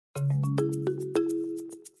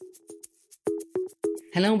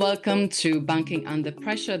Hello, welcome to Banking Under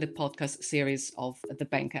Pressure, the podcast series of The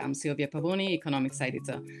Banker. I'm Silvia Pavoni, economics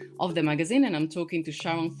editor of the magazine, and I'm talking to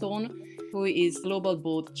Sharon Thorne, who is Global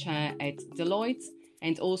Board Chair at Deloitte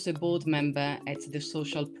and also board member at the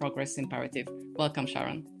Social Progress Imperative. Welcome,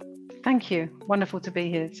 Sharon. Thank you. Wonderful to be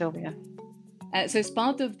here, Silvia. So as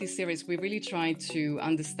part of this series, we really try to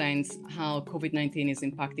understand how COVID-19 is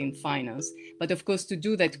impacting finance. But of course, to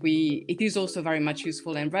do that, it is also very much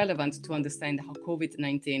useful and relevant to understand how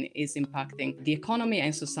COVID-19 is impacting the economy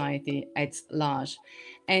and society at large.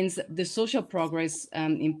 And the Social Progress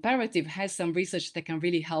Imperative has some research that can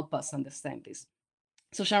really help us understand this.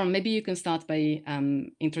 So Sharon, maybe you can start by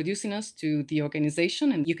introducing us to the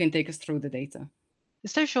organization and you can take us through the data. The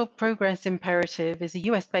Social Progress Imperative is a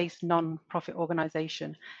US-based non-profit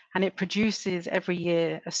organization, and it produces every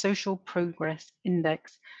year a social progress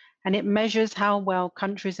index, and it measures how well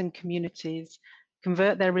countries and communities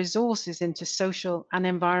convert their resources into social and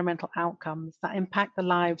environmental outcomes that impact the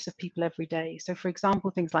lives of people every day. So for example,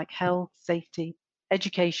 things like health, safety,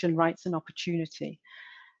 education, rights and opportunity.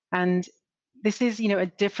 And this is, a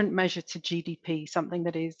different measure to GDP, something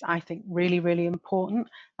that is, I think, really, really important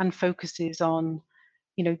and focuses on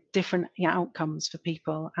different outcomes for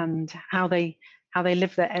people and how they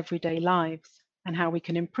live their everyday lives and how we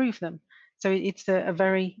can improve them. So it's a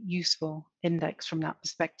very useful index from that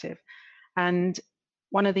perspective. And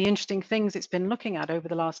one of the interesting things it's been looking at over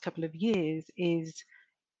the last couple of years is,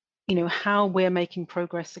 how we're making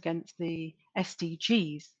progress against the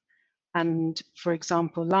SDGs. And for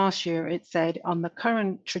example, last year it said on the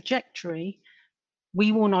current trajectory,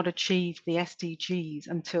 we will not achieve the SDGs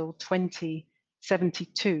until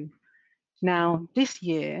 2072. Now, this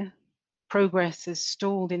year, progress has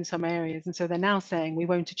stalled in some areas, and so they're now saying we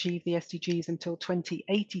won't achieve the SDGs until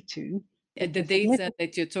 2082. The data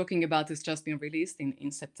that you're talking about has just been released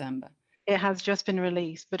in September. It has just been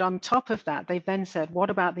released, but on top of that, they've then said, what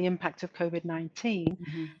about the impact of COVID-19?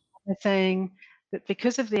 Mm-hmm. They're saying that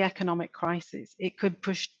because of the economic crisis, it could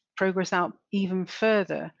push progress out even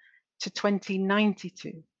further to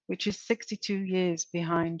 2092, which is 62 years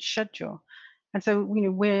behind schedule. And so,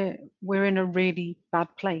 we're in a really bad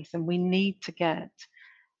place, and we need to get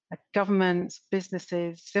governments,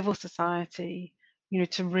 businesses, civil society,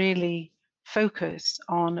 to really focus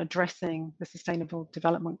on addressing the Sustainable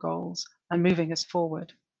Development Goals and moving us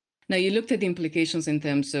forward. Now, you looked at the implications in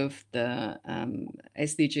terms of the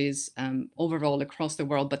SDGs overall across the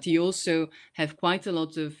world, but you also have quite a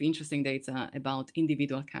lot of interesting data about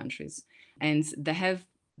individual countries. And there have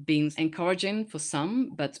been encouraging for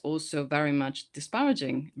some, but also very much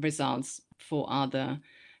disparaging results for other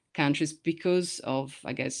countries because of,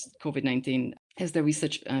 I guess, COVID-19, as the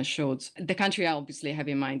research showed. The country I obviously have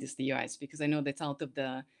in mind is the US, because I know that out of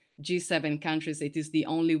the G7 countries, it is the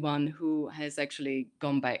only one who has actually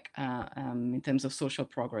gone back in terms of social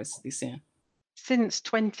progress this year. Since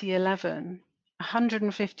 2011,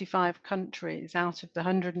 155 countries out of the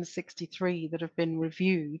 163 that have been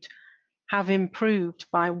reviewed have improved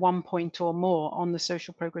by 1 point or more on the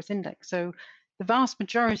Social Progress Index. So the vast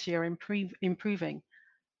majority are improving.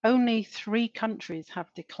 Only 3 countries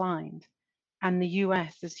have declined, and the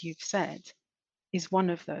US, as you've said, is one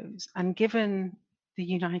of those. And given the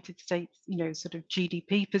United States, sort of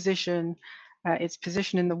GDP position, its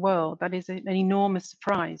position in the world, that is an enormous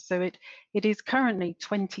surprise. So it is currently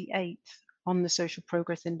 28th on the Social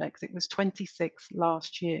Progress Index. It was 26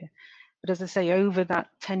 last year. But as I say, over that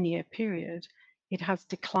 10-year period, it has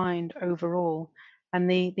declined overall. And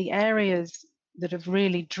the areas that have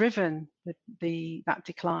really driven that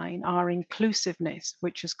decline are inclusiveness,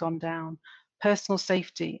 which has gone down, personal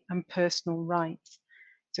safety and personal rights.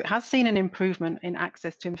 So it has seen an improvement in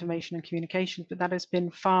access to information and communication, but that has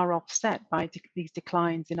been far offset by these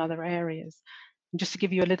declines in other areas. And just to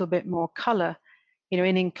give you a little bit more color,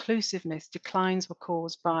 in inclusiveness, declines were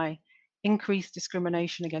caused by increased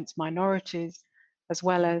discrimination against minorities, as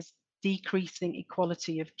well as decreasing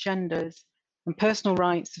equality of genders. And personal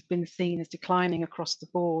rights have been seen as declining across the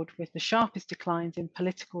board, with the sharpest declines in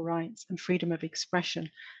political rights and freedom of expression.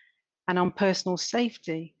 And on personal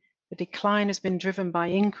safety, the decline has been driven by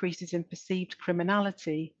increases in perceived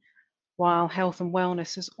criminality, while health and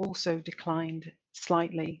wellness has also declined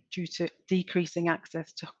slightly due to decreasing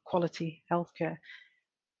access to quality healthcare.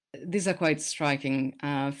 These are quite striking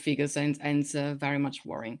figures and very much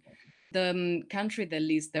worrying. The country that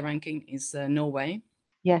leads the ranking is Norway.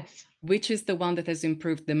 Yes. Which is the one that has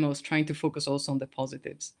improved the most, trying to focus also on the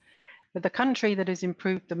positives? But the country that has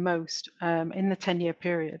improved the most in the 10-year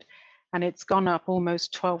period, and it's gone up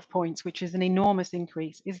almost 12 points, which is an enormous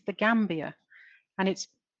increase, is the Gambia. And it's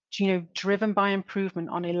driven by improvement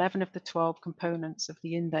on 11 of the 12 components of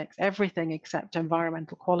the index. Everything except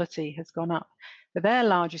environmental quality has gone up. But their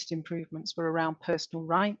largest improvements were around personal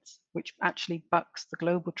rights, which actually bucks the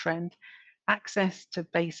global trend, access to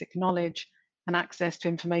basic knowledge, and access to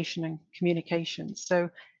information and communications. So,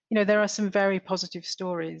 there are some very positive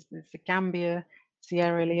stories. There's the Gambia,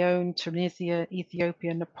 Sierra Leone, Tunisia,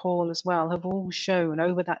 Ethiopia, Nepal as well, have all shown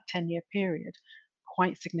over that 10-year period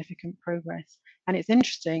quite significant progress. And it's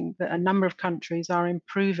interesting that a number of countries are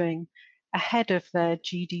improving ahead of their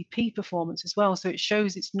GDP performance as well. So it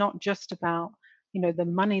shows it's not just about, the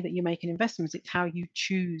money that you make in investments, it's how you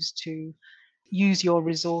choose to use your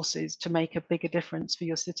resources to make a bigger difference for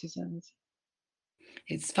your citizens.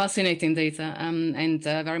 It's fascinating data, and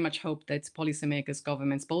very mumuch hope that policymakers,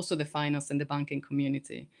 governments, but also the finance and the banking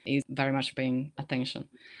community is very much paying attention.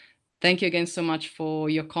 Thank you again so much for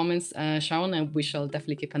your comments, Sharon, and we shall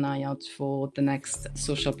definitely keep an eye out for the next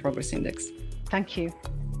Social Progress Index. Thank you.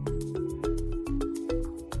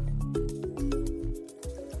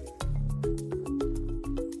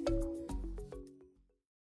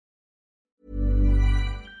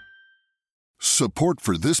 Support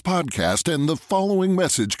for this podcast and the following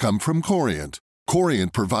message come from Corient.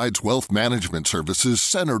 Corient provides wealth management services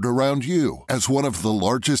centered around you. As one of the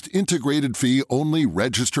largest integrated fee-only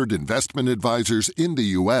registered investment advisors in the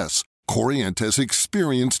U.S., Corient has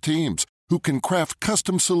experienced teams who can craft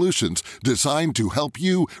custom solutions designed to help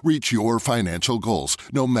you reach your financial goals,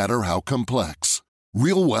 no matter how complex.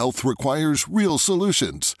 Real wealth requires real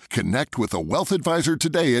solutions. Connect with a wealth advisor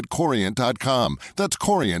today at Corient.com. That's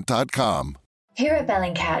Corient.com. Here at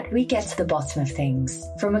Bellingcat, we get to the bottom of things.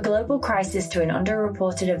 From a global crisis to an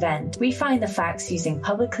underreported event, we find the facts using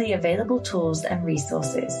publicly available tools and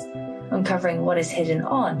resources, uncovering what is hidden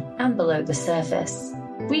on and below the surface.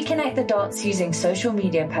 We connect the dots using social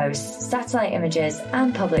media posts, satellite images,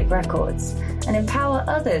 and public records, and empower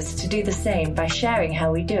others to do the same by sharing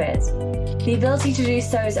how we do it. The ability to do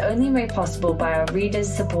so is only made possible by our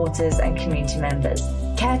readers, supporters, and community members.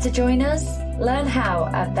 Care to join us? Learn how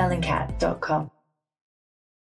at bellingcat.com.